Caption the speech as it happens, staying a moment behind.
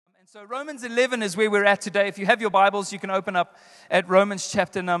So Romans 11 is where we're at today. If you have your Bibles, you can open up at Romans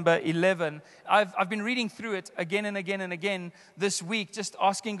chapter number 11. I've been reading through it again and again and again this week, just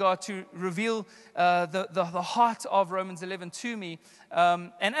asking God to reveal the heart of Romans 11 to me.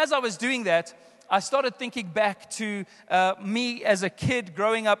 And as I was doing that, I started thinking back to me as a kid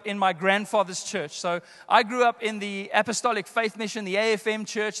growing up in my grandfather's church. So I grew up in the Apostolic Faith Mission, the AFM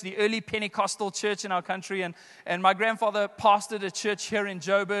church, the early Pentecostal church in our country. And my grandfather pastored a church here in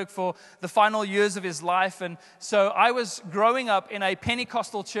Joburg for the final years of his life. And so I was growing up in a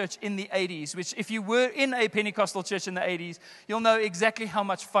Pentecostal church in the 80s, which if you were in a Pentecostal church in the 80s, you'll know exactly how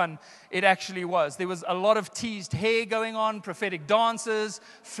much fun it actually was. There was a lot of teased hair going on, prophetic dances,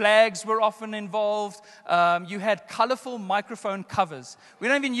 flags were often involved. You had colorful microphone covers. We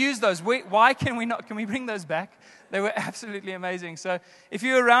don't even use those. Why can we not? Can we bring those back? They were absolutely amazing. So if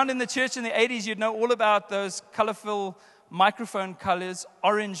you were around in the church in the 80s, you'd know all about those colorful microphone colors.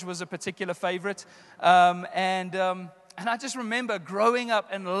 Orange was a particular favorite. And I just remember growing up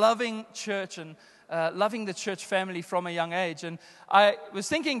and loving church and loving the church family from a young age. And I was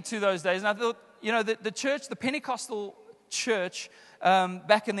thinking to those days, and I thought, you know, the church, the Pentecostal church,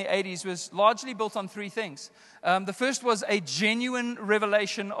 back in the 80s was largely built on three things. The first was a genuine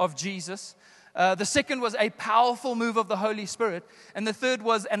revelation of Jesus. The second was a powerful move of the Holy Spirit. And the third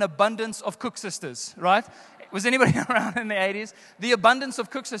was an abundance of cook sisters, right? Was anybody around in the 80s? The abundance of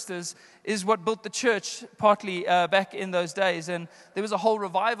cook sisters is what built the church partly back in those days. And there was a whole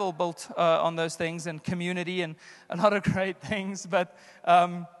revival built on those things and community and a lot of great things. But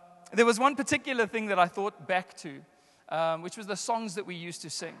there was one particular thing that I thought back to, which was the songs that we used to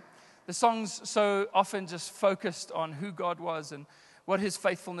sing. The songs so often just focused on who God was and what His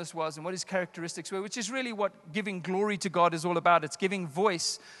faithfulness was and what His characteristics were, which is really what giving glory to God is all about. It's giving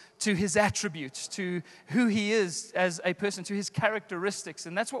voice to His attributes, to who He is as a person, to His characteristics.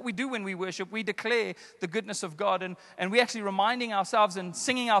 And that's what we do when we worship. We declare the goodness of God, and we're actually reminding ourselves and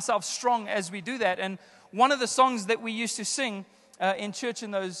singing ourselves strong as we do that. And one of the songs that we used to sing in church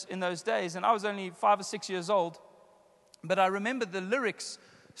in those days, and I was only 5 or 6 years old, but I remember the lyrics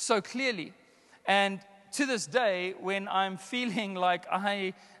so clearly. And to this day, when I'm feeling like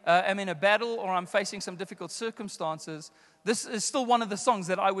I am in a battle or I'm facing some difficult circumstances, this is still one of the songs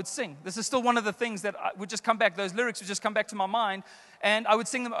that I would sing. This is still one of the things that would just come back. Those lyrics would just come back to my mind, and I would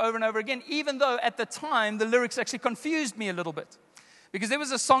sing them over and over again, even though at the time the lyrics actually confused me a little bit. Because there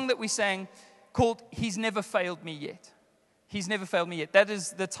was a song that we sang called He's Never Failed Me Yet. He's never failed me yet. That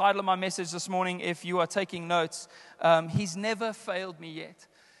is the title of my message this morning if you are taking notes. He's never failed me yet.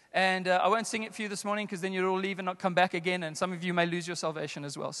 And I won't sing it for you this morning because then you'll all leave and not come back again, and some of you may lose your salvation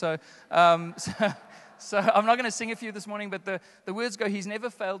as well. So I'm not going to sing it for you this morning, but the words go, He's never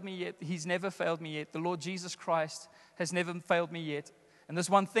failed me yet. He's never failed me yet. The Lord Jesus Christ has never failed me yet. And there's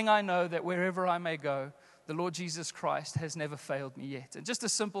one thing I know, that wherever I may go, the Lord Jesus Christ has never failed me yet. And just a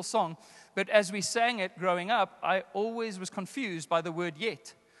simple song. But as we sang it growing up, I always was confused by the word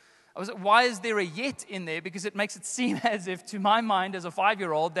yet. I was like, why is there a yet in there? Because it makes it seem as if, to my mind as a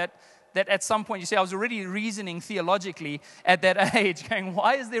 5-year-old, that at some point, you see, I was already reasoning theologically at that age, going,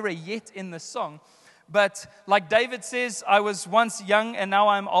 why is there a yet in this song? But like David says, I was once young and now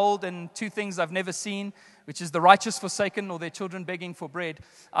I'm old, and two things I've never seen, which is the righteous forsaken or their children begging for bread.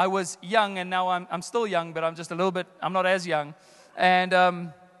 I was young and now I'm still young, but I'm just a little bit, I'm not as young.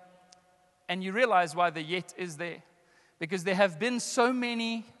 And you realize why the yet is there. Because there have been so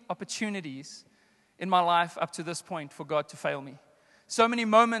many opportunities in my life up to this point for God to fail me. So many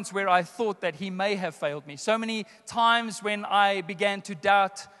moments where I thought that He may have failed me. So many times when I began to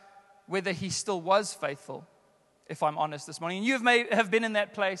doubt whether He still was faithful, if I'm honest this morning. And you may have been in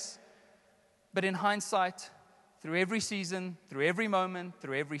that place. But in hindsight, through every season, through every moment,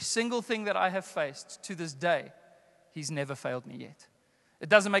 through every single thing that I have faced to this day, He's never failed me yet. It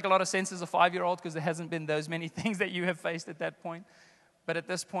doesn't make a lot of sense as a 5-year-old because there hasn't been those many things that you have faced at that point. But at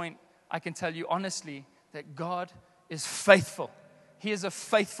this point, I can tell you honestly that God is faithful. He is a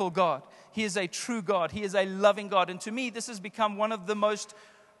faithful God. He is a true God. He is a loving God. And to me, this has become one of the most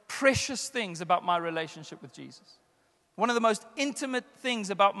precious things about my relationship with Jesus. One of the most intimate things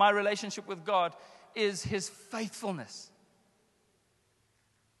about my relationship with God is His faithfulness.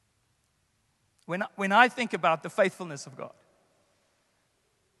 When I think about the faithfulness of God,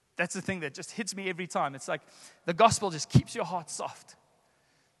 that's the thing that just hits me every time. It's like the gospel just keeps your heart soft.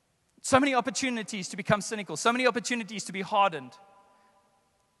 So many opportunities to become cynical, so many opportunities to be hardened.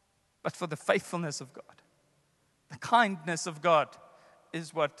 But for the faithfulness of God, the kindness of God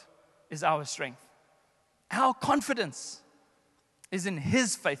is what is our strength. Our confidence is in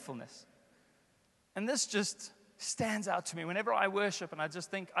His faithfulness. And this just stands out to me whenever I worship, and I just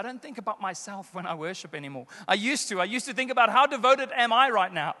think, I don't think about myself when I worship anymore. I used to think about how devoted am I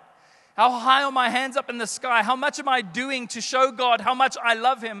right now? How high are my hands up in the sky? How much am I doing to show God how much I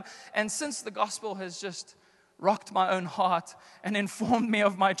love Him? And since the gospel has just rocked my own heart and informed me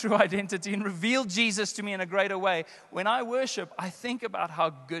of my true identity and revealed Jesus to me in a greater way, when I worship, I think about how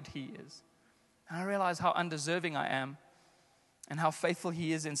good He is. And I realize how undeserving I am and how faithful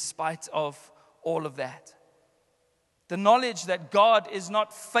He is in spite of all of that. The knowledge that God is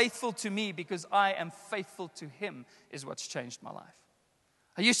not faithful to me because I am faithful to Him is what's changed my life.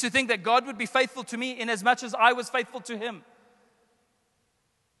 I used to think that God would be faithful to me in as much as I was faithful to Him.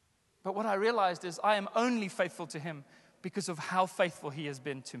 But what I realized is I am only faithful to Him because of how faithful He has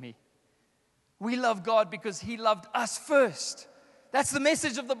been to me. We love God because He loved us first. That's the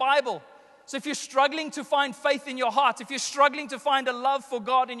message of the Bible. So if you're struggling to find faith in your heart, if you're struggling to find a love for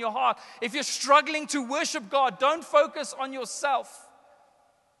God in your heart, if you're struggling to worship God, don't focus on yourself,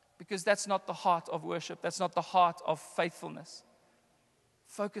 because that's not the heart of worship. That's not the heart of faithfulness.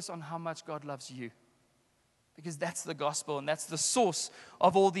 Focus on how much God loves you, because that's the gospel and that's the source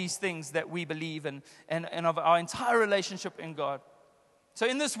of all these things that we believe and of our entire relationship in God. So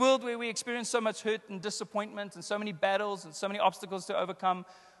in this world where we experience so much hurt and disappointment and so many battles and so many obstacles to overcome,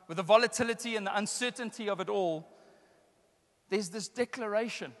 with the volatility and the uncertainty of it all, there's this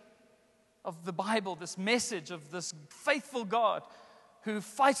declaration of the Bible, this message of this faithful God who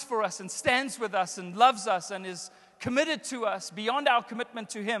fights for us and stands with us and loves us and is committed to us beyond our commitment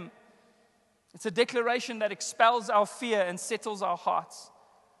to Him. It's a declaration that expels our fear and settles our hearts.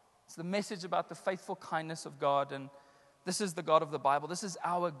 It's the message about the faithful kindness of God, and this is the God of the Bible. This is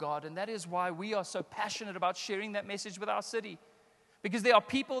our God, and that is why we are so passionate about sharing that message with our city. Because there are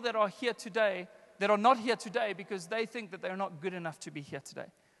people that are here today that are not here today because they think that they're not good enough to be here today.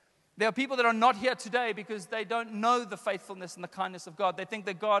 There are people that are not here today because they don't know the faithfulness and the kindness of God. They think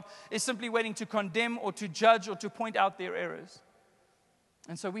that God is simply waiting to condemn or to judge or to point out their errors.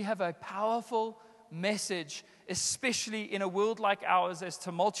 And so we have a powerful message, especially in a world like ours, as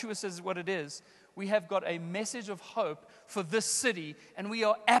tumultuous as what it is. We have got a message of hope for this city, and we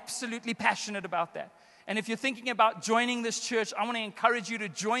are absolutely passionate about that. And if you're thinking about joining this church, I want to encourage you to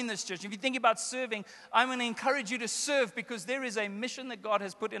join this church. If you're thinking about serving, I'm going to encourage you to serve, because there is a mission that God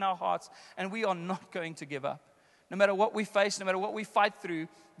has put in our hearts, and we are not going to give up. No matter what we face, no matter what we fight through,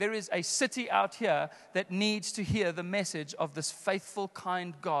 there is a city out here that needs to hear the message of this faithful,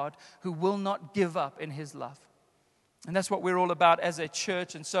 kind God who will not give up in His love. And that's what we're all about as a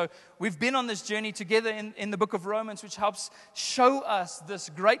church. And so we've been on this journey together in the book of Romans, which helps show us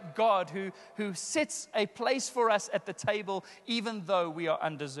this great God who sets a place for us at the table even though we are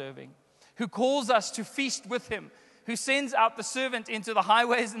undeserving, who calls us to feast with Him, who sends out the servant into the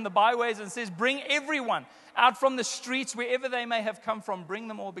highways and the byways and says, bring everyone out from the streets, wherever they may have come from, bring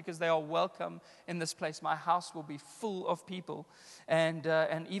them all, because they are welcome in this place. My house will be full of people. And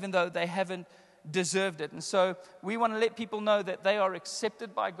even though they haven't deserved it. And so we want to let people know that they are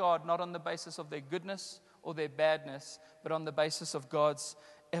accepted by God, not on the basis of their goodness or their badness, but on the basis of God's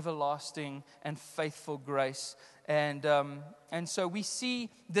everlasting and faithful grace. And so we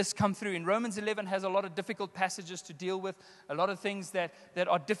see this come through. In Romans 11 has a lot of difficult passages to deal with, a lot of things that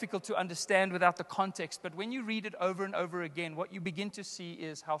are difficult to understand without the context. But when you read it over and over again, what you begin to see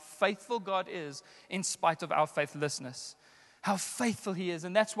is how faithful God is in spite of our faithlessness. How faithful He is.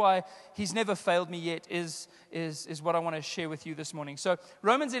 And that's why He's never failed me yet is what I want to share with you this morning. So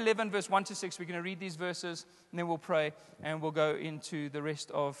Romans 11, verse 1 to 6, we're going to read these verses, and then we'll pray, and we'll go into the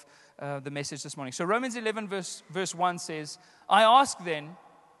rest of the message this morning. So Romans 11, verse 1 says, I ask then,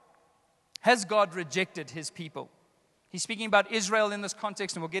 has God rejected His people? He's speaking about Israel in this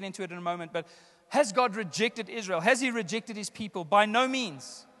context, and we'll get into it in a moment. But has God rejected Israel? Has He rejected His people? By no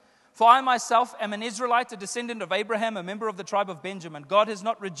means. For I myself am an Israelite, a descendant of Abraham, a member of the tribe of Benjamin. God has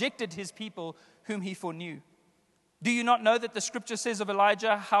not rejected His people whom He foreknew. Do you not know that the scripture says of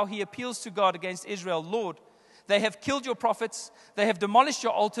Elijah how he appeals to God against Israel? Lord, they have killed your prophets, they have demolished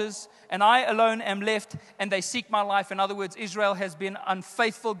your altars, and I alone am left, and they seek my life. In other words, Israel has been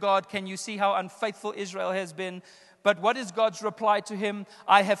unfaithful. God, can you see how unfaithful Israel has been? But what is God's reply to him?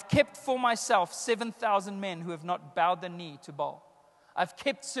 I have kept for myself 7,000 men who have not bowed the knee to Baal. I've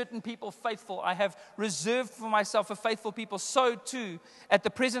kept certain people faithful. I have reserved for myself a faithful people. So too, at the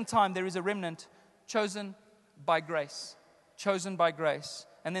present time, there is a remnant chosen by grace. Chosen by grace.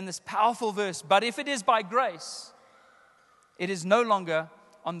 And then this powerful verse, but if it is by grace, it is no longer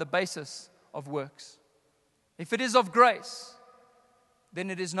on the basis of works. If it is of grace,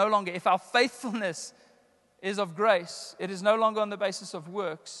 then it is no longer. If our faithfulness is of grace, it is no longer on the basis of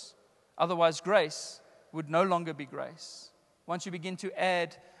works. Otherwise, grace would no longer be grace. Once you begin to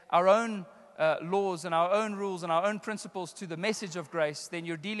add our own laws and our own rules and our own principles to the message of grace, then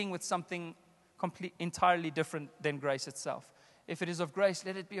you're dealing with something entirely different than grace itself. If it is of grace,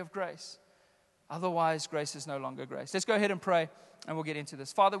 let it be of grace. Otherwise, grace is no longer grace. Let's go ahead and pray, and we'll get into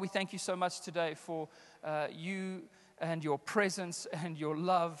this. Father, we thank you so much today for you and your presence and your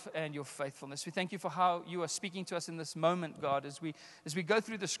love and your faithfulness. We thank you for how you are speaking to us in this moment, God. As we go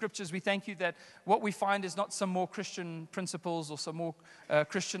through the scriptures, we thank you that what we find is not some more Christian principles or some more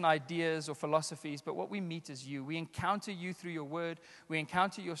Christian ideas or philosophies, but what we meet is you. We encounter you through your word. We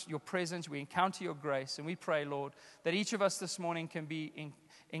encounter your presence. We encounter your grace. And we pray, Lord, that each of us this morning can be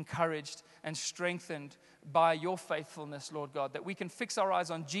encouraged and strengthened by your faithfulness, Lord God, that we can fix our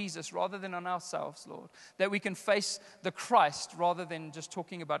eyes on Jesus rather than on ourselves, Lord, that we can face the Christ rather than just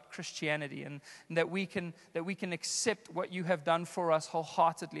talking about Christianity, and that we can accept what you have done for us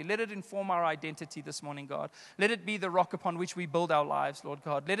wholeheartedly. Let it inform our identity this morning, God. Let it be the rock upon which we build our lives, Lord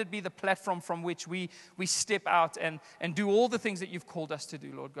God. Let it be the platform from which we step out and do all the things that you've called us to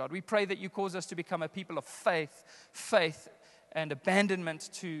do, Lord God. We pray that you cause us to become a people of faith, and abandonment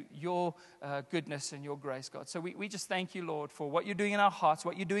to your goodness and your grace, God. So we just thank you, Lord, for what you're doing in our hearts,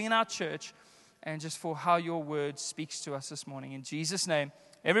 what you're doing in our church, and just for how your word speaks to us this morning. In Jesus' name,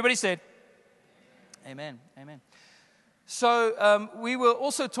 everybody said, amen, amen. So we were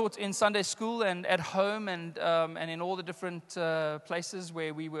also taught in Sunday school and at home and in all the different places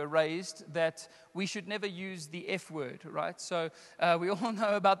where we were raised that we should never use the F word, right? So we all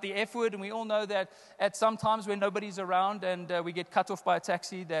know about the F word, and we all know that at some times when nobody's around and we get cut off by a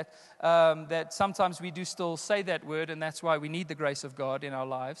taxi, that sometimes we do still say that word, and that's why we need the grace of God in our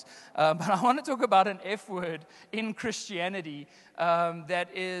lives. But I want to talk about an F word in Christianity that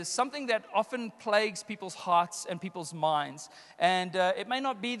is something that often plagues people's hearts and people's minds. And it may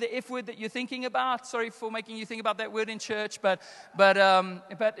not be the F word that you're thinking about. Sorry for making you think about that word in church, but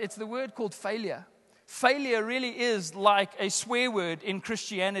it's the word called failure. Failure really is like a swear word in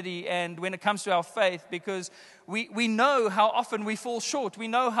Christianity and when it comes to our faith, because we know how often we fall short. We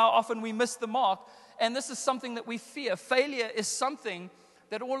know how often we miss the mark, and this is something that we fear. Failure is something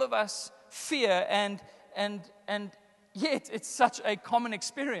that all of us fear, and yet it's such a common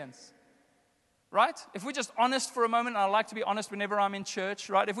experience, right? If we're just honest for a moment, and I like to be honest whenever I'm in church,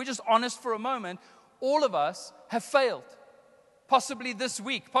 right? If we're just honest for a moment, all of us have failed. Possibly this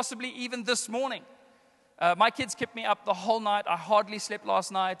week, possibly even this morning. My kids kept me up the whole night. I hardly slept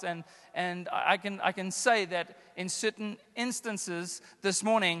last night, and I can say that in certain instances this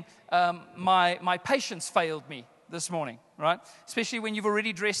morning, my patience failed me this morning, right? Especially when you've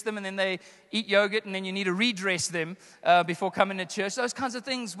already dressed them and then they eat yogurt and then you need to redress them before coming to church. Those kinds of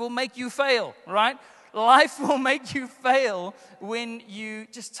things will make you fail, right? Life will make you fail when you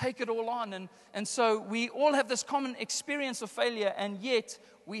just take it all on. And so we all have this common experience of failure, and yet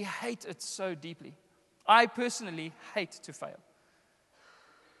we hate it so deeply. I personally hate to fail.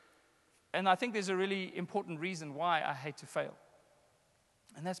 And I think there's a really important reason why I hate to fail.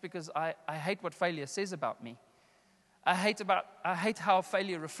 And that's because I hate what failure says about me. I hate how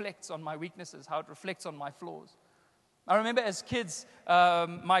failure reflects on my weaknesses, how it reflects on my flaws. I remember as kids,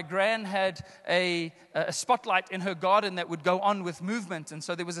 my gran had a spotlight in her garden that would go on with movement. And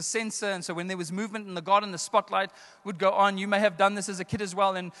so there was a sensor. And so when there was movement in the garden, the spotlight would go on. You may have done this as a kid as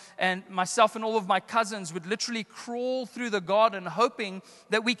well. And myself and all of my cousins would literally crawl through the garden hoping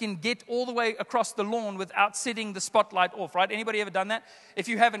that we can get all the way across the lawn without setting the spotlight off, right? Anybody ever done that? If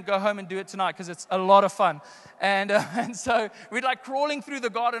you haven't, go home and do it tonight because it's a lot of fun. And so we'd like crawling through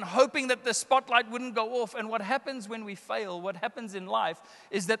the garden hoping that the spotlight wouldn't go off. And what happens when we fail, what happens in life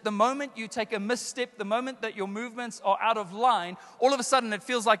is that the moment you take a misstep, the moment that your movements are out of line, all of a sudden it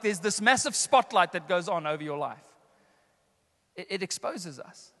feels like there's this massive spotlight that goes on over your life. It exposes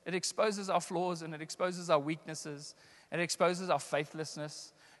us. It exposes our flaws, and it exposes our weaknesses. It exposes our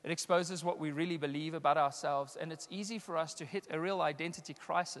faithlessness. It exposes what we really believe about ourselves. And it's easy for us to hit a real identity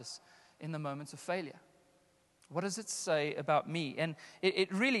crisis in the moments of failure. What does it say about me? And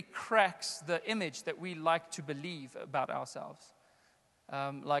it really cracks the image that we like to believe about ourselves.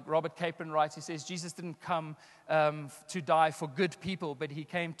 Like Robert Capron writes, he says, Jesus didn't come to die for good people, but he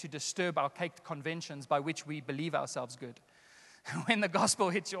came to disturb our caked conventions by which we believe ourselves good. When the gospel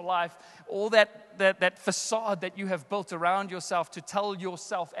hits your life, all that facade that you have built around yourself to tell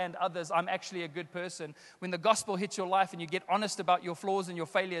yourself and others, I'm actually a good person. When the gospel hits your life and you get honest about your flaws and your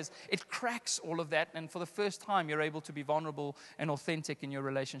failures, it cracks all of that. And for the first time, you're able to be vulnerable and authentic in your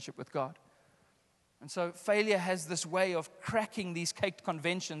relationship with God. And so failure has this way of cracking these caked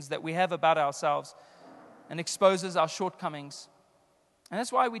conventions that we have about ourselves and exposes our shortcomings. And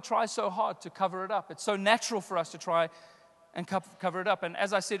that's why we try so hard to cover it up. It's so natural for us to try and cover it up. And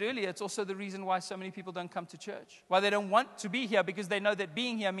as I said earlier, it's also the reason why so many people don't come to church. Why they don't want to be here, because they know that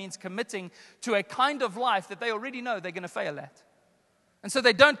being here means committing to a kind of life that they already know they're going to fail at. And so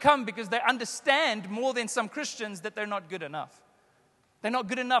they don't come because they understand more than some Christians that they're not good enough. They're not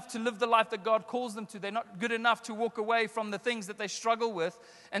good enough to live the life that God calls them to. They're not good enough to walk away from the things that they struggle with.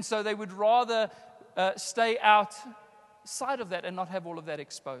 And so they would rather stay outside of that and not have all of that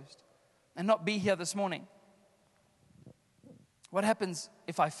exposed and not be here this morning. What happens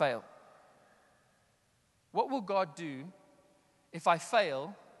if I fail? What will God do if I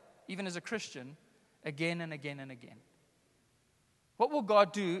fail, even as a Christian, again and again and again? What will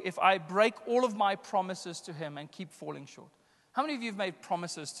God do if I break all of my promises to Him and keep falling short? How many of you have made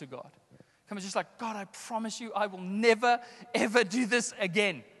promises to God? Come on, just like, God, I promise you I will never, ever do this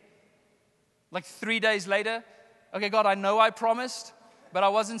again. Like 3 days later, okay, God, I know I promised, but I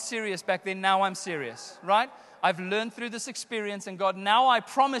wasn't serious back then. Now I'm serious, right? I've learned through this experience, and God, now I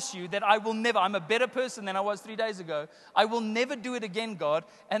promise you that I will never, I'm a better person than I was 3 days ago. I will never do it again, God.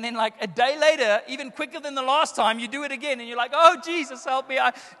 And then like a day later, even quicker than the last time, you do it again, and you're like, oh, Jesus, help me.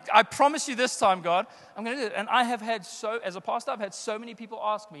 I promise you this time, God, I'm going to do it. And I have had as a pastor, I've had so many people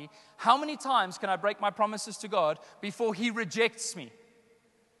ask me, how many times can I break my promises to God before He rejects me?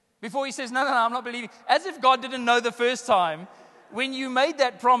 Before He says, no, I'm not believing. As if God didn't know the first time when you made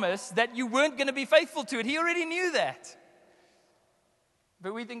that promise that you weren't going to be faithful to it. He already knew that.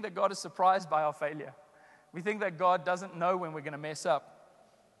 But we think that God is surprised by our failure. We think that God doesn't know when we're going to mess up.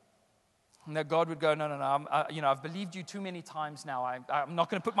 And that God would go, no, I've believed you too many times now. I'm not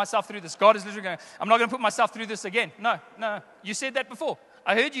going to put myself through this. God is literally going, I'm not going to put myself through this again. No. You said that before.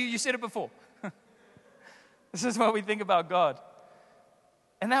 I heard you. You said it before. This is what we think about God.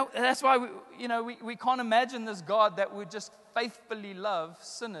 And that's why we can't imagine this God that would just faithfully love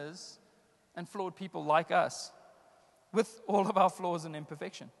sinners and flawed people like us with all of our flaws and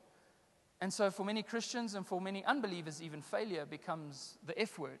imperfection. And so for many Christians and for many unbelievers, even failure becomes the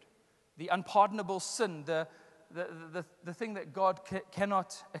F word, the unpardonable sin, the thing that God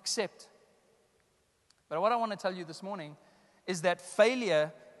cannot accept. But what I want to tell you this morning is that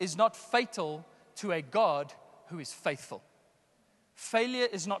failure is not fatal to a God who is faithful. Failure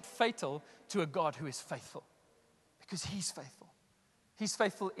is not fatal to a God who is faithful, because He's faithful. He's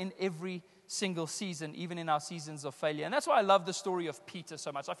faithful in every single season, even in our seasons of failure. And that's why I love the story of Peter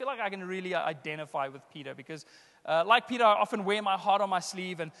so much. I feel like I can really identify with Peter because like Peter, I often wear my heart on my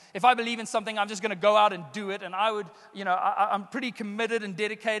sleeve. And if I believe in something, I'm just going to go out and do it. And I'm pretty committed and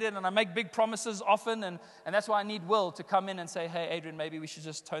dedicated, and I make big promises often. And that's why I need Will to come in and say, hey, Adrian, maybe we should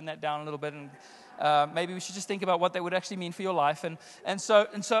just tone that down a little bit. And maybe we should just think about what that would actually mean for your life. And so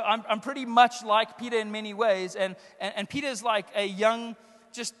I'm pretty much like Peter in many ways. And Peter's like a young,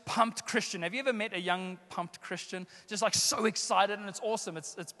 just pumped Christian. Have you ever met a young pumped Christian? Just like so excited, and it's awesome.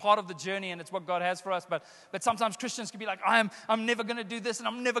 It's part of the journey, and it's what God has for us. But sometimes Christians can be like, I'm never going to do this, and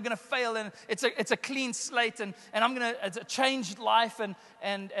I'm never going to fail, and it's a clean slate, and it's a changed life, and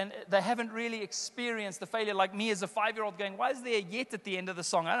they haven't really experienced the failure like me as a 5-year-old going, why is there a yet at the end of the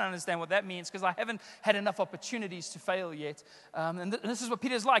song? I don't understand what that means, because I haven't had enough opportunities to fail yet. And this is what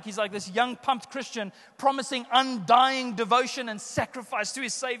Peter's like. He's like this young pumped Christian promising undying devotion and sacrifice to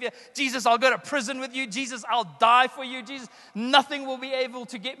his Savior. Jesus, I'll go to prison with you. Jesus, I'll die for you. Jesus, nothing will be able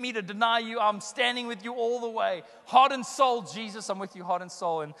to get me to deny you. I'm standing with you all the way. Heart and soul, Jesus, I'm with you, heart and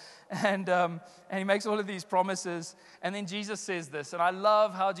soul. And he makes all of these promises. And then Jesus says this. And I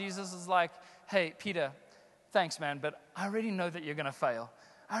love how Jesus is like, hey, Peter, thanks, man, but I already know that you're going to fail.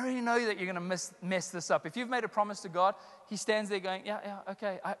 I already know that you're going to mess this up. If you've made a promise to God, He stands there going, yeah,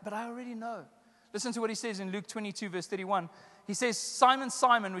 okay, but I already know. Listen to what He says in Luke 22, verse 31. He says, Simon,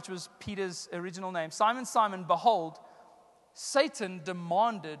 Simon, which was Peter's original name, Simon, Simon, behold, Satan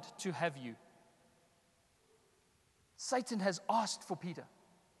demanded to have you. Satan has asked for Peter,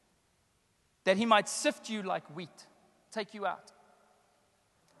 that he might sift you like wheat, take you out.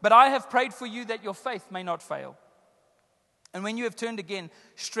 But I have prayed for you that your faith may not fail. And when you have turned again,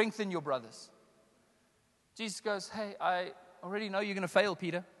 strengthen your brothers. Jesus goes, hey, I already know you're going to fail,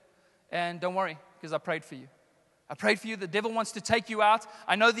 Peter. And don't worry, because I prayed for you. I prayed for you. The devil wants to take you out.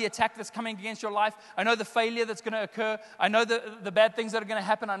 I know the attack that's coming against your life. I know the failure that's going to occur. I know the bad things that are going to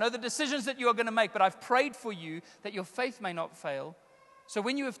happen. I know the decisions that you are going to make. But I've prayed for you that your faith may not fail. So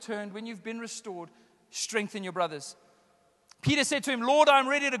when you have turned, when you've been restored, strengthen your brothers. Peter said to him, Lord, I'm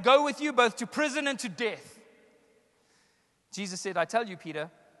ready to go with you both to prison and to death. Jesus said, I tell you,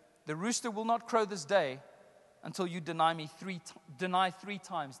 Peter, the rooster will not crow this day until you deny 3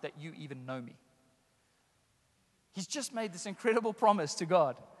 times that you even know me. He's just made this incredible promise to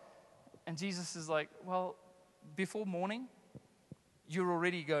God. And Jesus is like, well, before morning, you're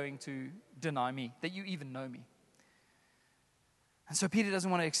already going to deny me, that you even know me. And so Peter doesn't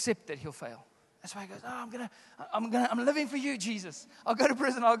want to accept that he'll fail. That's why he goes, I'm living for you, Jesus. I'll go to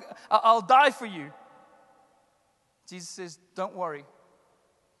prison. I'll die for you. Jesus says, don't worry.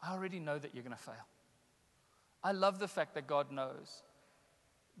 I already know that you're going to fail. I love the fact that God knows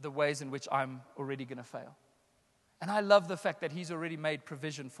the ways in which I'm already going to fail. And I love the fact that He's already made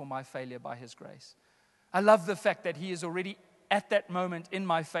provision for my failure by His grace. I love the fact that He is already at that moment in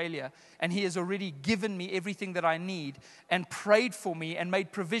my failure, and He has already given me everything that I need and prayed for me and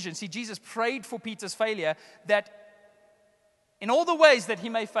made provision. See, Jesus prayed for Peter's failure, that in all the ways that he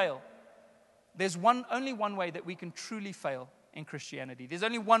may fail, there's only one way that we can truly fail in Christianity. There's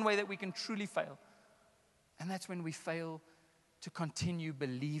only one way that we can truly fail, and that's when we fail to continue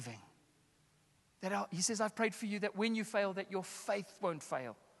believing. He says, I've prayed for you that when you fail, that your faith won't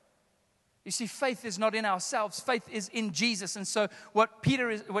fail. You see, faith is not in ourselves. Faith is in Jesus. And so what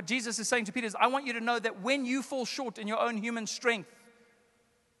Jesus is saying to Peter is, I want you to know that when you fall short in your own human strength,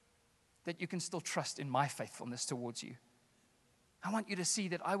 that you can still trust in my faithfulness towards you. I want you to see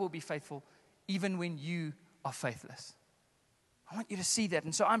that I will be faithful even when you are faithless. I want you to see that.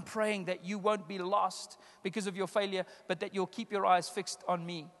 And so I'm praying that you won't be lost because of your failure, but that you'll keep your eyes fixed on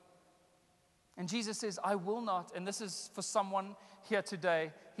me. And Jesus says, I will not, and this is for someone here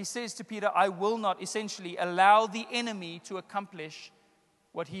today, He says to Peter, I will not essentially allow the enemy to accomplish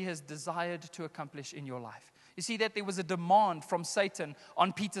what he has desired to accomplish in your life. You see that there was a demand from Satan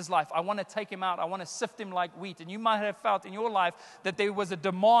on Peter's life. I want to take him out. I want to sift him like wheat. And you might have felt in your life that there was a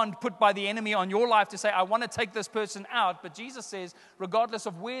demand put by the enemy on your life to say, I want to take this person out. But Jesus says, regardless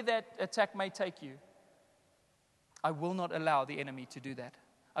of where that attack may take you, I will not allow the enemy to do that.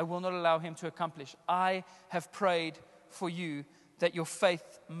 I will not allow him to accomplish. I have prayed for you that your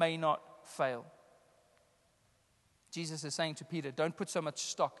faith may not fail. Jesus is saying to Peter, don't put so much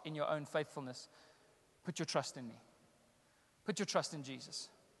stock in your own faithfulness. Put your trust in me. Put your trust in Jesus.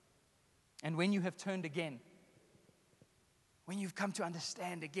 And when you have turned again, when you've come to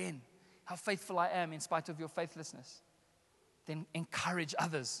understand again how faithful I am in spite of your faithlessness, then encourage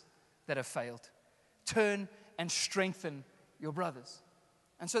others that have failed. Turn and strengthen your brothers.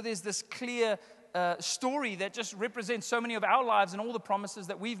 And so there's this clear story that just represents so many of our lives and all the promises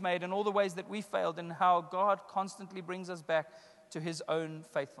that we've made and all the ways that we failed and how God constantly brings us back to His own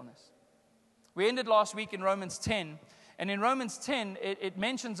faithfulness. We ended last week in Romans 10, and in Romans 10, it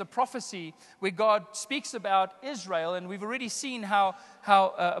mentions a prophecy where God speaks about Israel, and we've already seen how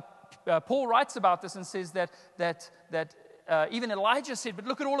Paul writes about this and says that even Elijah said, but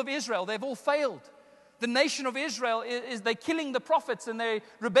look at all of Israel, they've all failed. The nation of Israel they're killing the prophets and they're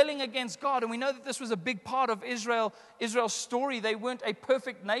rebelling against God. And we know that this was a big part of Israel's story. They weren't a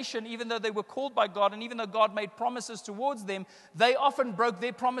perfect nation, even though they were called by God. And even though God made promises towards them, they often broke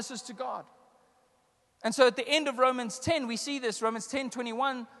their promises to God. And so at the end of Romans 10, we see this, Romans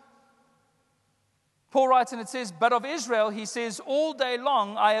 10:21, Paul writes and it says, but of Israel, he says, all day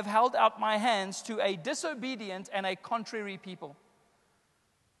long I have held out my hands to a disobedient and a contrary people.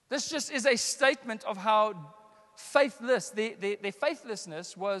 This just is a statement of how faithless, their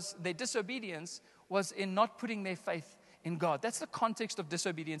faithlessness was, their disobedience was in not putting their faith in God. That's the context of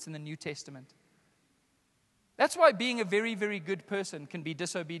disobedience in the New Testament. That's why being a very, very good person can be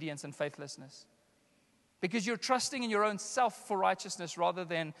disobedience and faithlessness. Because you're trusting in your own self for righteousness rather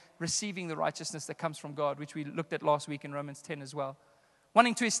than receiving the righteousness that comes from God, which we looked at last week in Romans 10 as well.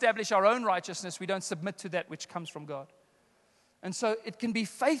 Wanting to establish our own righteousness, we don't submit to that which comes from God. And so it can be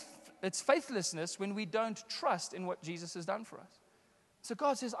it's faithlessness when we don't trust in what Jesus has done for us. So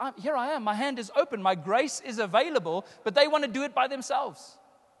God says, here I am, my hand is open, my grace is available, but they want to do it by themselves.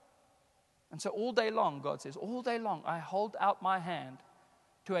 And so all day long, God says, all day long, I hold out my hand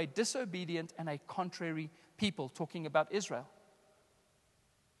to a disobedient and a contrary people, talking about Israel.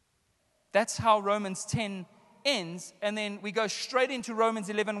 That's how Romans 10 ends, and then we go straight into Romans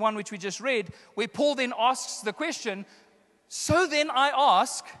 11:1, which we just read, where Paul then asks the question, so then I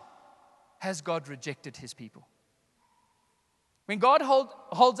ask, has God rejected His people? When God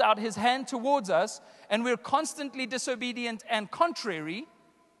holds out His hand towards us and we're constantly disobedient and contrary,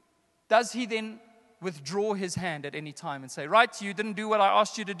 does He then withdraw His hand at any time and say, right, you didn't do what I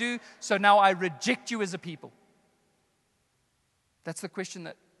asked you to do, so now I reject you as a people? That's the question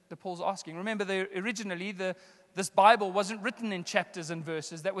that Paul's asking. Remember, originally this Bible wasn't written in chapters and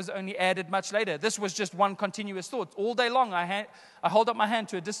verses. That was only added much later. This was just one continuous thought. All day long, I hold up my hand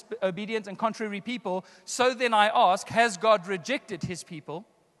to a disobedient and contrary people. So then I ask, has God rejected His people?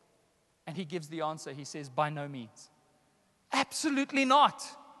 And he gives the answer. He says, by no means. Absolutely not.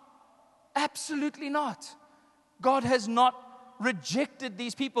 Absolutely not. God has not rejected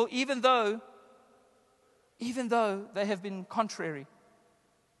these people, even though they have been contrary.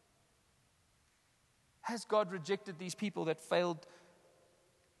 Has God rejected these people that failed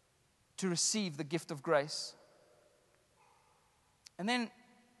to receive the gift of grace? And then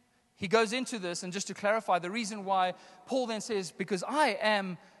he goes into this, and just to clarify, the reason why Paul then says, because I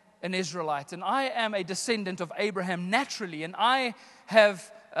am an Israelite, and I am a descendant of Abraham naturally, and I'm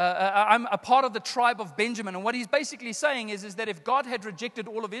a part of the tribe of Benjamin. And what he's basically saying is that if God had rejected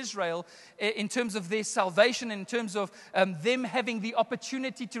all of Israel in terms of their salvation, in terms of them having the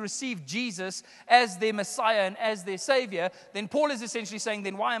opportunity to receive Jesus as their Messiah and as their Savior, then Paul is essentially saying,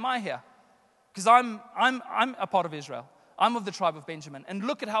 then why am I here? Because I'm a part of Israel. I'm of the tribe of Benjamin. And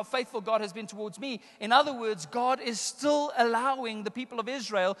look at how faithful God has been towards me. In other words, God is still allowing the people of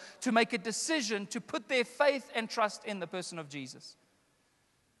Israel to make a decision to put their faith and trust in the person of Jesus.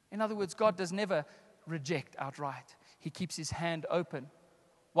 In other words, God does never reject outright. He keeps his hand open.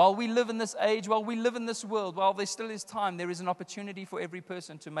 While we live in this age, while we live in this world, while there still is time, there is an opportunity for every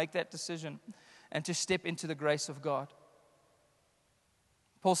person to make that decision and to step into the grace of God.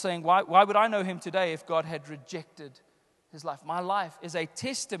 Paul's saying, why would I know him today if God had rejected his life? My life is a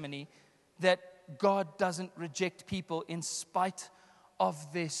testimony that God doesn't reject people in spite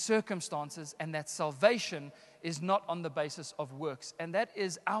of their circumstances, and that salvation is not on the basis of works. And that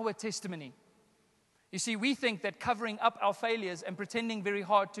is our testimony. You see, we think that covering up our failures and pretending very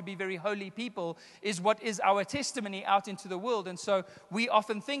hard to be very holy people is what is our testimony out into the world. And so we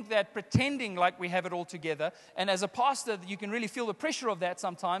often think that pretending like we have it all together, and as a pastor, you can really feel the pressure of that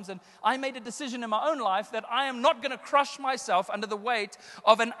sometimes. And I made a decision in my own life that I am not going to crush myself under the weight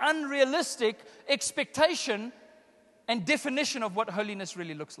of an unrealistic expectation and definition of what holiness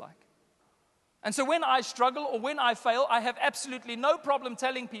really looks like. And so when I struggle or when I fail, I have absolutely no problem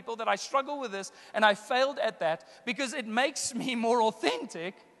telling people that I struggle with this and I failed at that, because it makes me more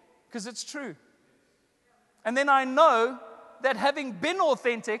authentic, because it's true. And then I know that having been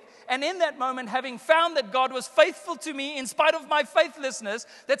authentic, and in that moment having found that God was faithful to me in spite of my faithlessness,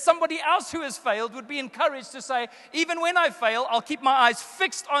 that somebody else who has failed would be encouraged to say, even when I fail, I'll keep my eyes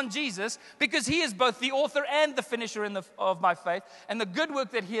fixed on Jesus, because he is both the author and the finisher of my faith. And the good work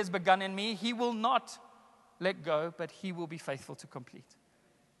that he has begun in me, he will not let go, but he will be faithful to complete.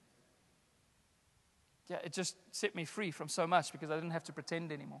 Yeah, it just set me free from so much, because I didn't have to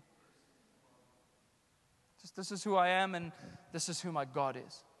pretend anymore. Just, this is who I am, and this is who my God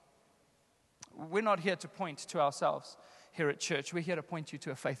is. We're not here to point to ourselves here at church. We're here to point you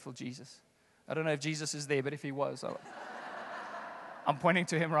to a faithful Jesus. I don't know if Jesus is there, but if he was, I'm pointing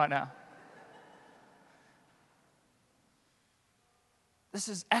to him right now. This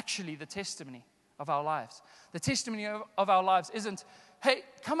is actually the testimony of our lives. The testimony of our lives isn't, hey,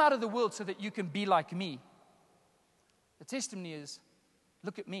 come out of the world so that you can be like me. The testimony is,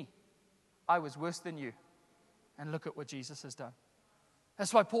 look at me. I was worse than you. And look at what Jesus has done.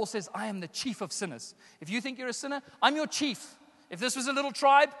 That's why Paul says, I am the chief of sinners. If you think you're a sinner, I'm your chief. If this was a little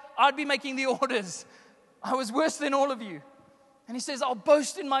tribe, I'd be making the orders. I was worse than all of you. And he says, I'll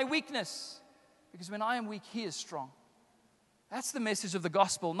boast in my weakness, because when I am weak, he is strong. That's the message of the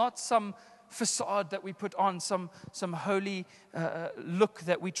gospel, not some facade that we put on, some holy look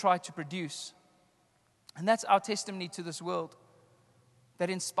that we try to produce. And that's our testimony to this world,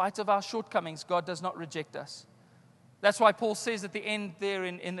 that in spite of our shortcomings, God does not reject us. That's why Paul says at the end there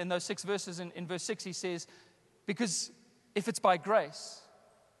in those 6 verses, in verse 6, he says, because if it's by grace,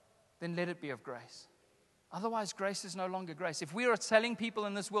 then let it be of grace. Otherwise, grace is no longer grace. If we are telling people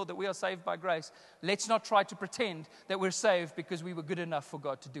in this world that we are saved by grace, let's not try to pretend that we're saved because we were good enough for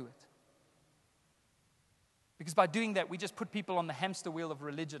God to do it. Because by doing that, we just put people on the hamster wheel of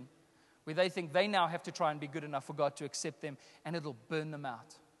religion, where they think they now have to try and be good enough for God to accept them, and it'll burn them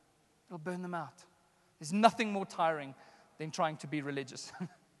out. It'll burn them out. There's nothing more tiring than trying to be religious,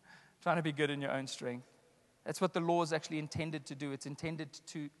 trying to be good in your own strength. That's what the law is actually intended to do. It's intended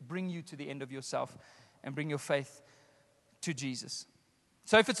to bring you to the end of yourself and bring your faith to Jesus.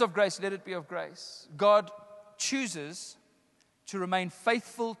 So if it's of grace, let it be of grace. God chooses to remain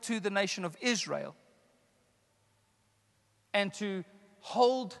faithful to the nation of Israel and to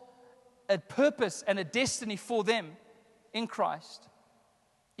hold a purpose and a destiny for them in Christ,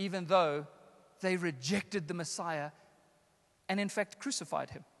 even though they rejected the Messiah and in fact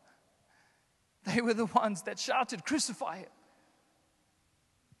crucified him. They were the ones that shouted, crucify him.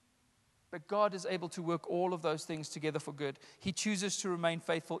 But God is able to work all of those things together for good. He chooses to remain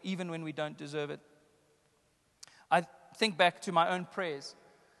faithful even when we don't deserve it. I think back to my own prayers.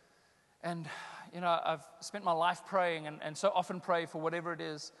 And, I've spent my life praying and so often pray for whatever it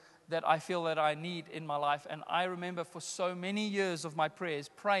is that I feel that I need in my life. And I remember for so many years of my prayers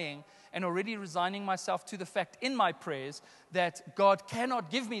praying and already resigning myself to the fact in my prayers that God cannot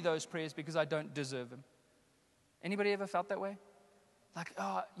give me those prayers because I don't deserve them. Anybody ever felt that way? Like,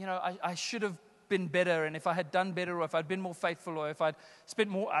 I should have been better, and if I had done better, or if I'd been more faithful, or if I'd spent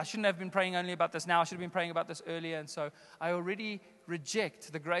more, I shouldn't have been praying only about this now, I should have been praying about this earlier. And so I already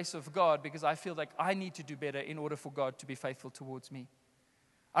reject the grace of God because I feel like I need to do better in order for God to be faithful towards me.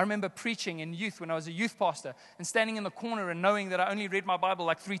 I remember preaching in youth when I was a youth pastor and standing in the corner and knowing that I only read my Bible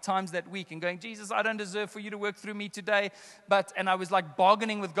like 3 times that week and going, Jesus, I don't deserve for you to work through me today. And I was like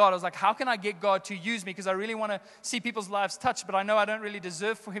bargaining with God. I was like, how can I get God to use me? Because I really want to see people's lives touched, but I know I don't really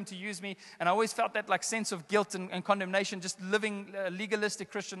deserve for him to use me. And I always felt that like sense of guilt and condemnation, just living a legalistic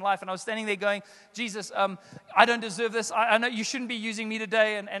Christian life. And I was standing there going, Jesus, I don't deserve this. I know you shouldn't be using me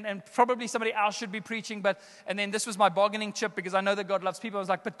today, and probably somebody else should be preaching. And then this was my bargaining chip because I know that God loves people. I was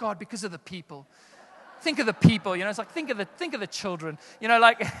like, but God, because of the people. Think of the people, it's like think of the children. It's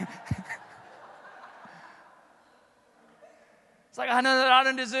like, I know that I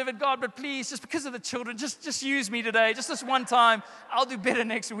don't deserve it, God, but please, just because of the children, just use me today, just this one time. I'll do better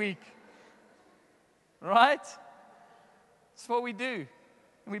next week. Right? That's what we do.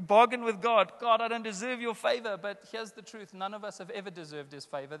 And we bargain with God. God, I don't deserve your favor, but here's the truth. None of us have ever deserved his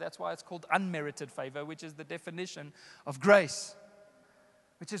favor. That's why it's called unmerited favor, which is the definition of grace,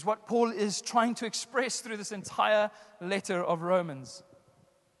 which is what Paul is trying to express through this entire letter of Romans.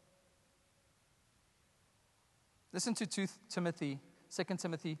 Listen to 2 Timothy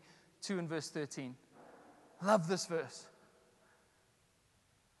 2 and verse 13. Love this verse.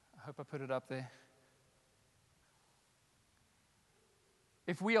 I hope I put it up there.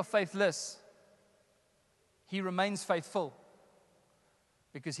 If we are faithless, he remains faithful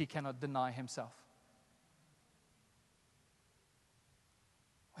because he cannot deny himself.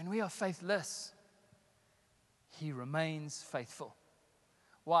 When we are faithless, he remains faithful.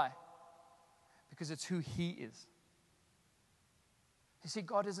 Why? Because it's who he is. You see,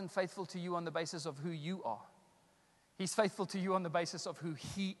 God isn't faithful to you on the basis of who you are. He's faithful to you on the basis of who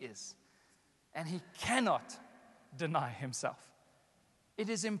he is. And he cannot deny himself. It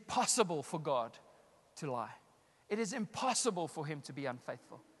is impossible for God to lie. It is impossible for him to be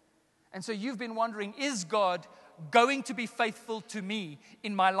unfaithful. And so you've been wondering, is God going to be faithful to me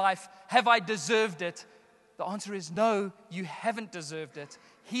in my life? Have I deserved it? The answer is no, you haven't deserved it.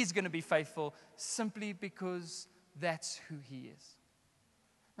 He's going to be faithful simply because that's who he is.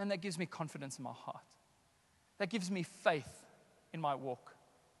 And that gives me confidence in my heart. That gives me faith in my walk.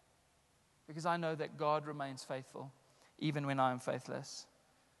 Because I know that God remains faithful even when I am faithless.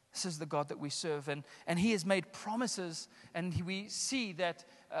 This is the God that we serve. And he has made promises, and we see that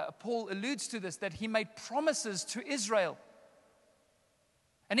Paul alludes to this, that he made promises to Israel.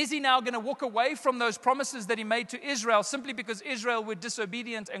 And is he now going to walk away from those promises that he made to Israel simply because Israel were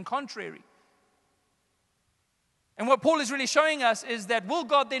disobedient and contrary? And what Paul is really showing us is that will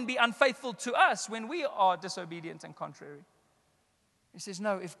God then be unfaithful to us when we are disobedient and contrary? He says,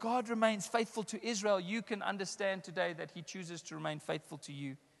 no, if God remains faithful to Israel, you can understand today that he chooses to remain faithful to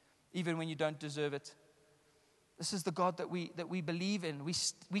you, even when you don't deserve it. This is the God that we believe in.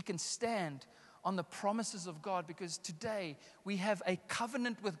 We can stand on the promises of God because today we have a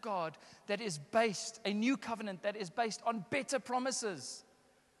covenant with God that is based, a new covenant that is based on better promises.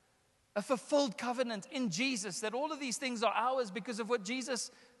 A fulfilled covenant in Jesus, that all of these things are ours because of what Jesus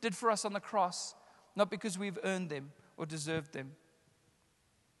did for us on the cross, not because we've earned them or deserved them.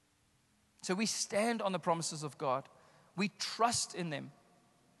 So we stand on the promises of God. We trust in them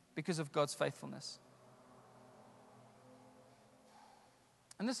because of God's faithfulness.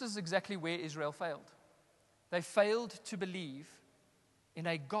 And this is exactly where Israel failed. They failed to believe in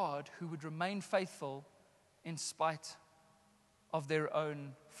a God who would remain faithful in spite of their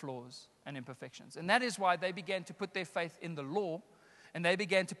own flaws and imperfections. And that is why they began to put their faith in the law, and they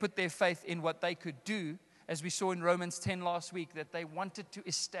began to put their faith in what they could do, as we saw in Romans 10 last week, that they wanted to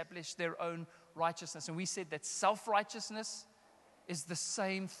establish their own righteousness. And we said that self-righteousness is the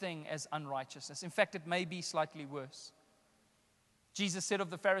same thing as unrighteousness. In fact, it may be slightly worse. Jesus said of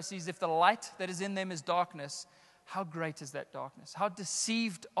the Pharisees, if the light that is in them is darkness, how great is that darkness? How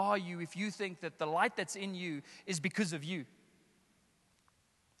deceived are you if you think that the light that's in you is because of you?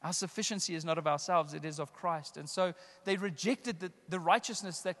 Our sufficiency is not of ourselves, it is of Christ. And so they rejected the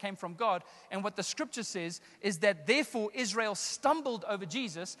righteousness that came from God. And what the scripture says is that therefore Israel stumbled over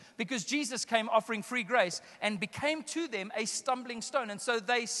Jesus because Jesus came offering free grace and became to them a stumbling stone. And so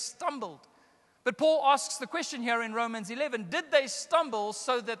they stumbled. But Paul asks the question here in Romans 11, did they stumble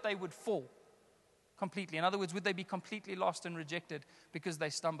so that they would fall completely? In other words, would they be completely lost and rejected because they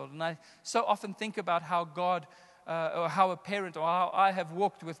stumbled? And I so often think about how God, or how a parent, or how I have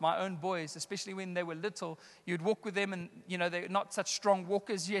walked with my own boys, especially when they were little. You'd walk with them, and they're not such strong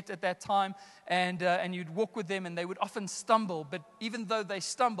walkers yet at that time, and you'd walk with them, and they would often stumble. But even though they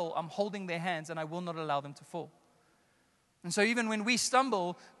stumble, I'm holding their hands, and I will not allow them to fall. And so even when we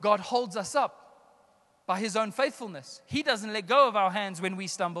stumble, God holds us up by His own faithfulness. He doesn't let go of our hands when we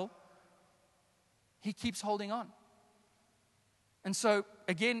stumble. He keeps holding on. And so,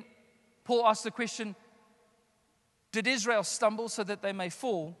 again, Paul asks the question, did Israel stumble so that they may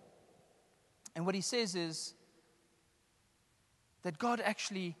fall? And what he says is that God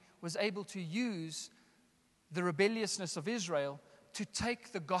actually was able to use the rebelliousness of Israel to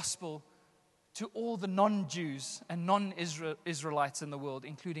take the gospel to all the non-Jews and non-Israelites in the world,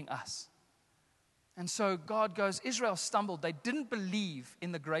 including us. And so God goes, Israel stumbled. They didn't believe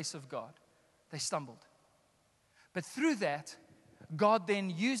in the grace of God. They stumbled. But through that, God then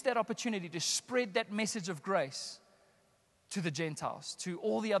used that opportunity to spread that message of grace to the Gentiles, to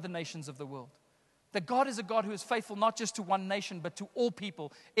all the other nations of the world. That God is a God who is faithful not just to one nation, but to all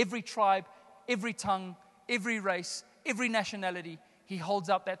people, every tribe, every tongue, every race, every nationality. He holds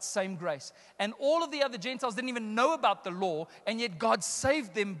out that same grace. And all of the other Gentiles didn't even know about the law, and yet God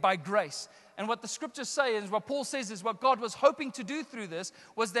saved them by grace. And what the scriptures say is, what Paul says is, what God was hoping to do through this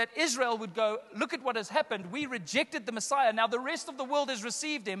was that Israel would go, look at what has happened. We rejected the Messiah. Now the rest of the world has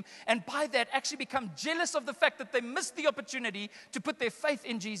received Him, and by that actually become jealous of the fact that they missed the opportunity to put their faith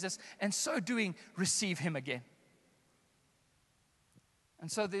in Jesus, and so doing, receive Him again. And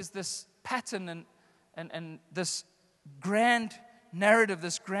so there's this pattern and this grand narrative,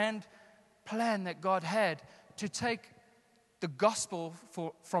 this grand plan that God had to take the gospel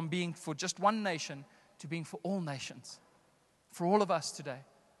from being for just one nation to being for all nations, for all of us today.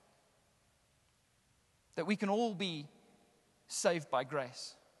 That we can all be saved by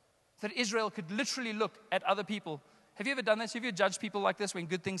grace. That Israel could literally look at other people. Have you ever done this? Have you ever judged people like this when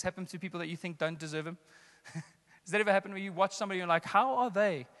good things happen to people that you think don't deserve them? Has that ever happened where you watch somebody and you're like, how are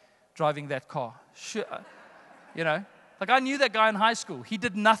they driving that car? Sure. Like I knew that guy in high school. He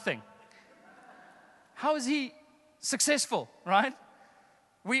did nothing. How is he successful, right?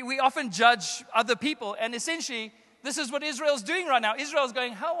 We often judge other people, and essentially, this is what Israel's doing right now. Israel's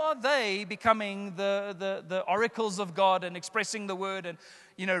going, how are they becoming the oracles of God and expressing the word and,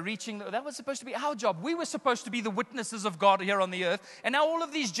 reaching? That was supposed to be our job. We were supposed to be the witnesses of God here on the earth, and now all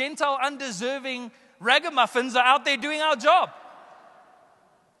of these Gentile, undeserving ragamuffins are out there doing our job.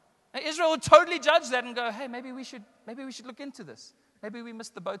 Now, Israel would totally judge that and go, hey, maybe we should look into this. Maybe we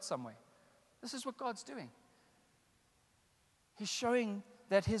missed the boat somewhere. This is what God's doing. He's showing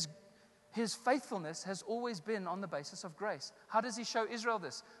that his faithfulness has always been on the basis of grace. How does He show Israel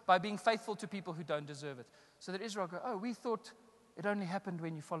this? By being faithful to people who don't deserve it. So that Israel go, oh, we thought it only happened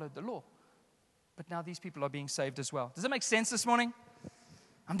when you followed the law. But now these people are being saved as well. Does that make sense this morning?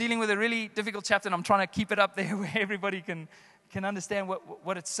 I'm dealing with a really difficult chapter, and I'm trying to keep it up there where everybody can understand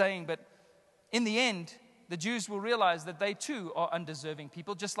what it's saying. But in the end, the Jews will realize that they too are undeserving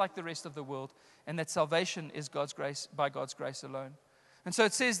people, just like the rest of the world, and that salvation is God's grace, by God's grace alone. And so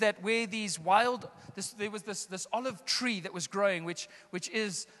it says that where there was this olive tree that was growing, which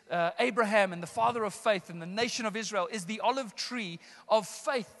is Abraham and the father of faith, and the nation of Israel is the olive tree of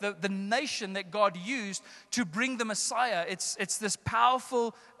faith, the nation that God used to bring the Messiah. It's this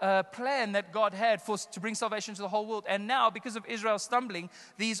powerful plan that God had to bring salvation to the whole world. And now, because of Israel stumbling,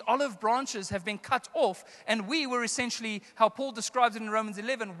 these olive branches have been cut off, and we were essentially, how Paul describes it in Romans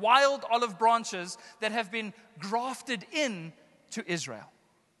 11, wild olive branches that have been grafted in to Israel.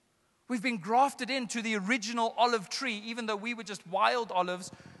 We've been grafted into the original olive tree, even though we were just wild olives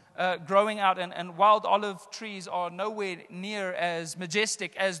growing out, and wild olive trees are nowhere near as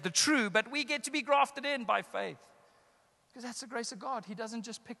majestic as the true, but we get to be grafted in by faith. Because that's the grace of God. He doesn't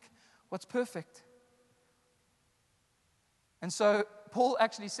just pick what's perfect. And so Paul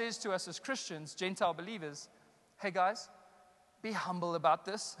actually says to us as Christians, Gentile believers, hey guys, be humble about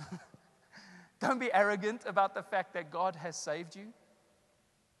this. Don't be arrogant about the fact that God has saved you.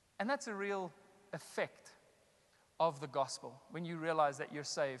 And that's a real effect of the gospel, when you realize that you're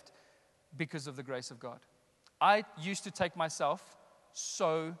saved because of the grace of God. I used to take myself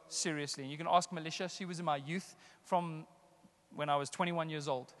so seriously. And you can ask Melisha. She was in my youth from when I was 21 years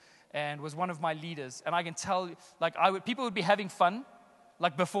old and was one of my leaders. And I can tell you, people would be having fun,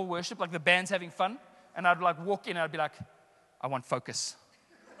 like before worship, like the band's having fun. And I'd walk in and I'd be like, I want focus.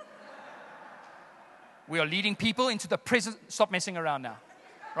 We are leading people into the present. Stop messing around now,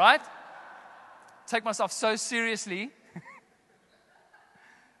 right? take myself so seriously.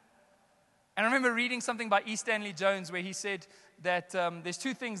 And I remember reading something by E. Stanley Jones where he said that there's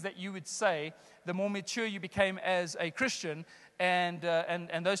two things that you would say the more mature you became as a Christian, and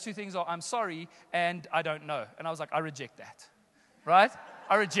those two things are, I'm sorry, and I don't know. And I was like, I reject that, right?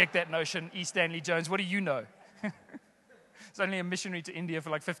 I reject that notion, E. Stanley Jones. What do you know? It's only a missionary to India for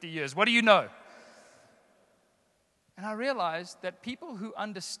like 50 years. What do you know? And I realized that people who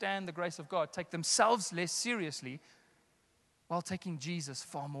understand the grace of God take themselves less seriously while taking Jesus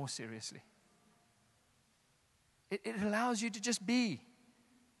far more seriously. It allows you to just be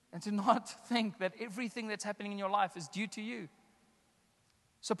and to not think that everything that's happening in your life is due to you.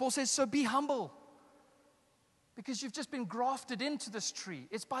 So Paul says, so be humble because you've just been grafted into this tree.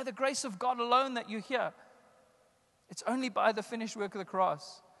 It's by the grace of God alone that you're here. It's only by the finished work of the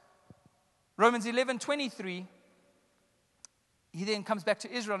cross. Romans 11:23, he then comes back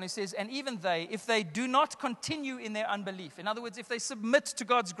to Israel and he says, and even they, if they do not continue in their unbelief, in other words, if they submit to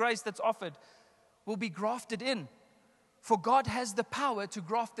God's grace that's offered, will be grafted in. For God has the power to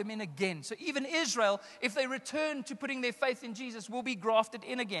graft them in again. So even Israel, if they return to putting their faith in Jesus, will be grafted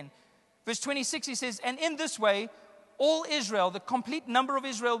in again. Verse 26, he says, and in this way, all Israel, the complete number of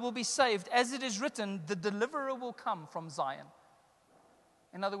Israel will be saved. As it is written, the deliverer will come from Zion.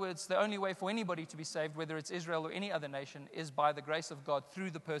 In other words, the only way for anybody to be saved, whether it's Israel or any other nation, is by the grace of God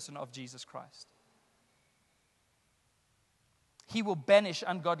through the person of Jesus Christ. He will banish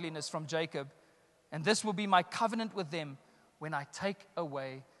ungodliness from Jacob, and this will be my covenant with them when I take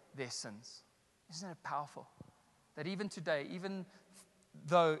away their sins. Isn't it powerful? That even today, even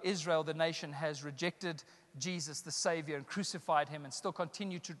though Israel, the nation, has rejected Jesus, the Savior, and crucified him and still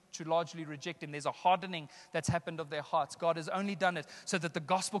continue to largely reject him, there's a hardening that's happened of their hearts. God has only done it so that the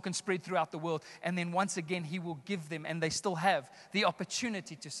gospel can spread throughout the world. And then once again, he will give them, and they still have the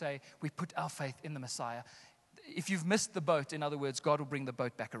opportunity to say, we put our faith in the Messiah. If you've missed the boat, in other words, God will bring the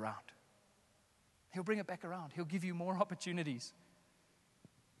boat back around. He'll bring it back around. He'll give you more opportunities.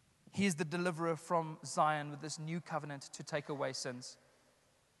 He is the deliverer from Zion with this new covenant to take away sins.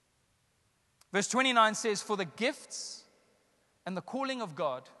 Verse 29 says, for the gifts and the calling of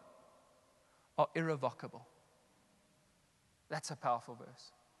God are irrevocable. That's a powerful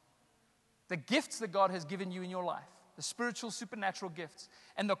verse. The gifts that God has given you in your life, the spiritual, supernatural gifts,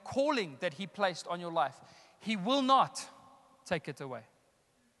 and the calling that he placed on your life, he will not take it away.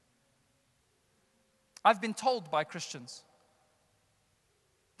 I've been told by Christians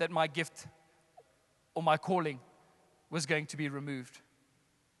that my gift or my calling was going to be removed.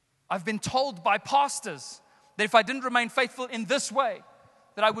 I've been told by pastors that if I didn't remain faithful in this way,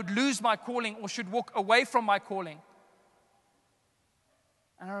 that I would lose my calling or should walk away from my calling.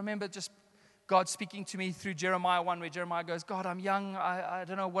 And I remember just God speaking to me through Jeremiah 1, where Jeremiah goes, God, I'm young. I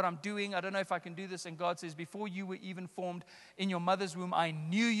don't know what I'm doing. I don't know if I can do this. And God says, before you were even formed in your mother's womb, I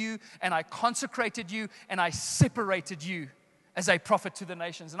knew you and I consecrated you and I separated you as a prophet to the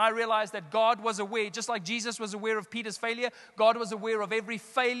nations. And I realized that God was aware, just like Jesus was aware of Peter's failure, God was aware of every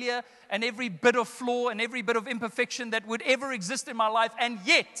failure and every bit of flaw and every bit of imperfection that would ever exist in my life. And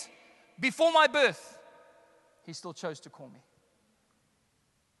yet, before my birth, he still chose to call me.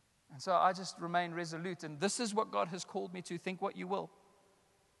 And so I just remain resolute. And this is what God has called me to. Think what you will.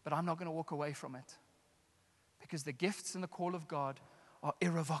 But I'm not going to walk away from it. Because the gifts and the call of God are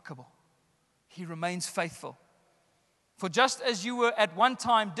irrevocable. He remains faithful. For just as you were at one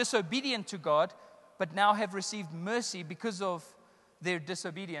time disobedient to God, but now have received mercy because of their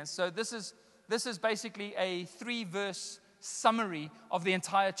disobedience. So this is basically a 3-verse summary of the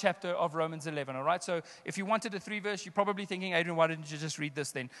entire chapter of Romans 11, all right? So if you wanted a 3-verse, you're probably thinking, Adrian, why didn't you just read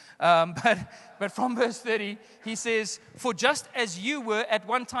this then? But from verse 30, he says, for just as you were at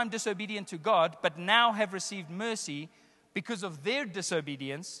one time disobedient to God, but now have received mercy because of their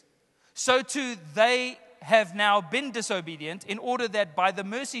disobedience, so too they have now been disobedient, in order that by the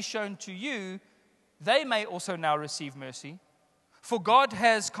mercy shown to you, they may also now receive mercy. For God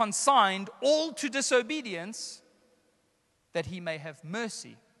has consigned all to disobedience, that he may have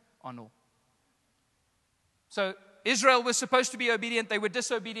mercy on all. So Israel was supposed to be obedient. They were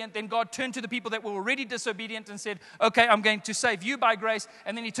disobedient. Then God turned to the people that were already disobedient and said, okay, I'm going to save you by grace.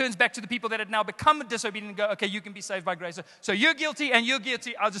 And then he turns back to the people that had now become disobedient and go, okay, you can be saved by grace. So you're guilty and you're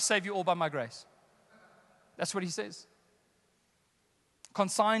guilty. I'll just save you all by my grace. That's what he says.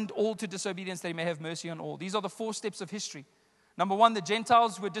 Consigned all to disobedience, that he may have mercy on all. These are the 4 steps of history. Number 1, the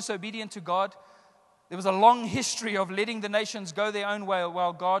Gentiles were disobedient to God. There was a long history of letting the nations go their own way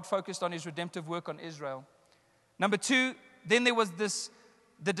while God focused on his redemptive work on Israel. Number 2, then there was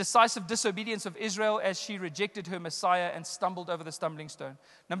the decisive disobedience of Israel as she rejected her Messiah and stumbled over the stumbling stone.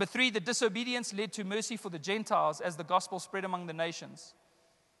 Number 3, the disobedience led to mercy for the Gentiles as the gospel spread among the nations.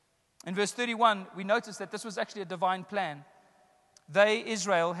 In verse 31, we notice that this was actually a divine plan. They,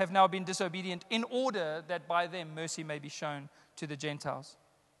 Israel, have now been disobedient in order that by them mercy may be shown to the Gentiles.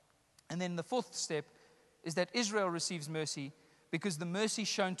 And then the 4th step is that Israel receives mercy because the mercy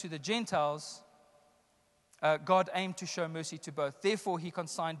shown to the Gentiles, God aimed to show mercy to both. Therefore, he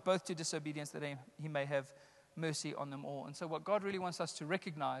consigned both to disobedience that he may have mercy on them all. And so what God really wants us to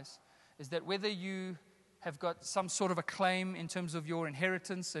recognize is that whether you have got some sort of a claim in terms of your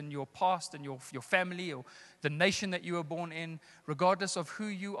inheritance and your past and your family or the nation that you were born in, regardless of who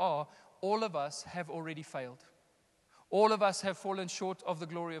you are, all of us have already failed. All of us have fallen short of the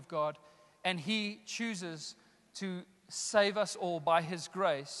glory of God, and he chooses to save us all by his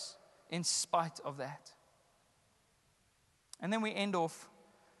grace in spite of that. And then we end off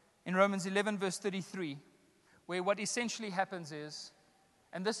in Romans 11, verse 33, where what essentially happens is,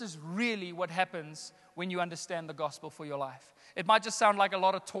 and this is really what happens when you understand the gospel for your life. It might just sound like a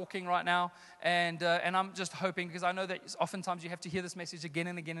lot of talking right now, and I'm just hoping, because I know that oftentimes you have to hear this message again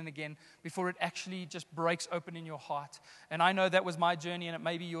and again and again before it actually just breaks open in your heart. And I know that was my journey, and it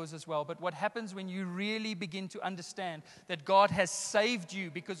may be yours as well. But what happens when you really begin to understand that God has saved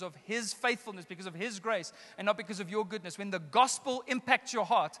you because of his faithfulness, because of his grace, and not because of your goodness, when the gospel impacts your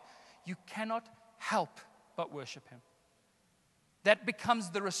heart, you cannot help but worship him. That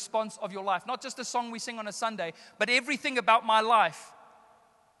becomes the response of your life. Not just a song we sing on a Sunday, but everything about my life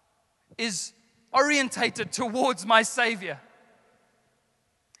is orientated towards my Savior.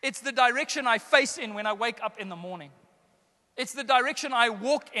 It's the direction I face in when I wake up in the morning. It's the direction I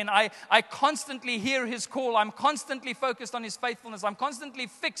walk in. I constantly hear his call. I'm constantly focused on his faithfulness. I'm constantly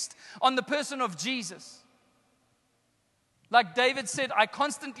fixed on the person of Jesus. Like David said, I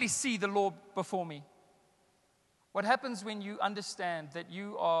constantly see the Lord before me. What happens when you understand that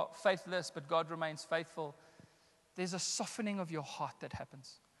you are faithless, but God remains faithful? There's a softening of your heart that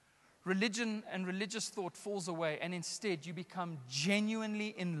happens. Religion and religious thought falls away, and instead you become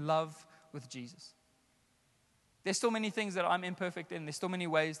genuinely in love with Jesus. There's still many things that I'm imperfect in. There's still many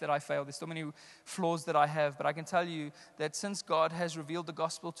ways that I fail. There's still many flaws that I have. But I can tell you that since God has revealed the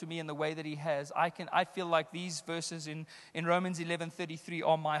gospel to me in the way that he has, I feel like these verses in Romans 11:33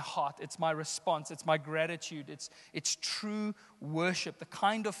 are my heart. It's my response. It's my gratitude. It's true worship, the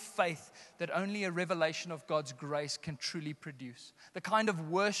kind of faith that only a revelation of God's grace can truly produce. The kind of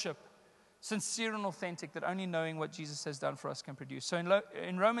worship, sincere and authentic, that only knowing what Jesus has done for us can produce. So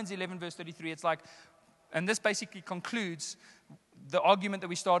in Romans 11, verse 33, it's like, and this basically concludes the argument that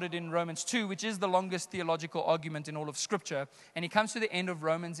we started in Romans 2, which is the longest theological argument in all of Scripture. And he comes to the end of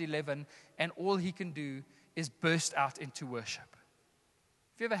Romans 11, and all he can do is burst out into worship.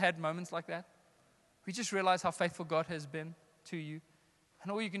 Have you ever had moments like that? We just realize how faithful God has been to you, and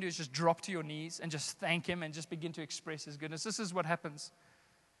all you can do is just drop to your knees and just thank him and just begin to express his goodness. This is what happens.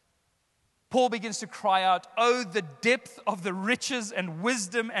 Paul begins to cry out, "Oh, the depth of the riches and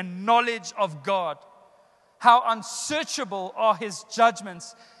wisdom and knowledge of God. How unsearchable are his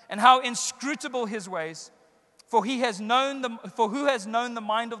judgments, and how inscrutable his ways. For who has known the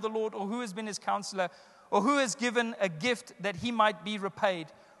mind of the Lord, or who has been his counselor, or who has given a gift that he might be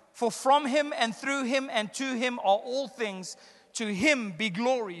repaid? For from him and through him and to him are all things. To him be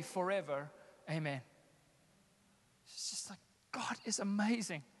glory forever. Amen." It's just like, God is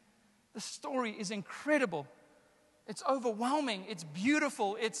amazing. The story is incredible. It's overwhelming. It's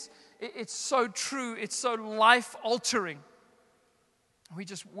beautiful. It's so true. It's so life-altering. We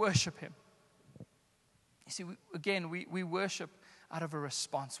just worship him. You see, we worship out of a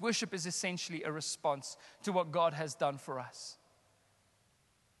response. Worship is essentially a response to what God has done for us.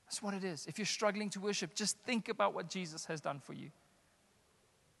 That's what it is. If you're struggling to worship, just think about what Jesus has done for you.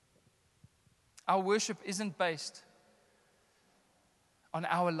 Our worship isn't based on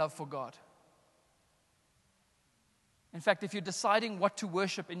our love for God. In fact, if you're deciding what to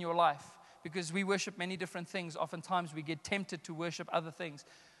worship in your life, because we worship many different things, oftentimes we get tempted to worship other things.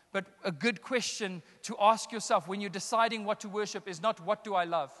 But a good question to ask yourself when you're deciding what to worship is not, what do I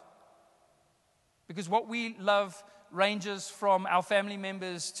love? Because what we love ranges from our family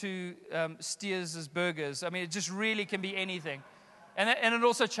members to Steers' Burgers. I mean, it just really can be anything. And it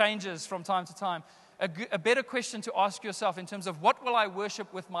also changes from time to time. A better question to ask yourself in terms of what will I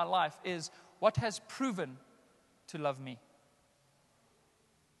worship with my life is, what has proven to love me?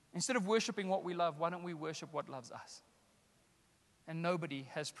 Instead of worshiping what we love, why don't we worship what loves us? And nobody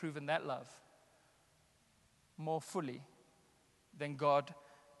has proven that love more fully than God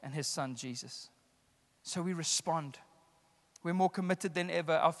and his son Jesus. So we respond. We're more committed than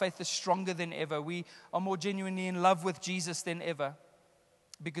ever. Our faith is stronger than ever. We are more genuinely in love with Jesus than ever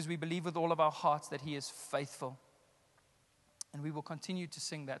because we believe with all of our hearts that He is faithful. And we will continue to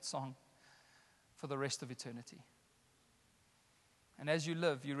sing that song for the rest of eternity. And as you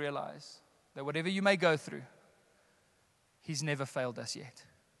live, you realize that whatever you may go through, He's never failed us yet.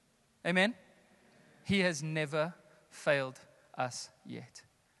 Amen? He has never failed us yet.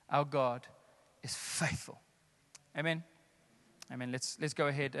 Our God is faithful. Amen? Amen. Let's go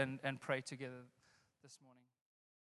ahead and pray together this morning.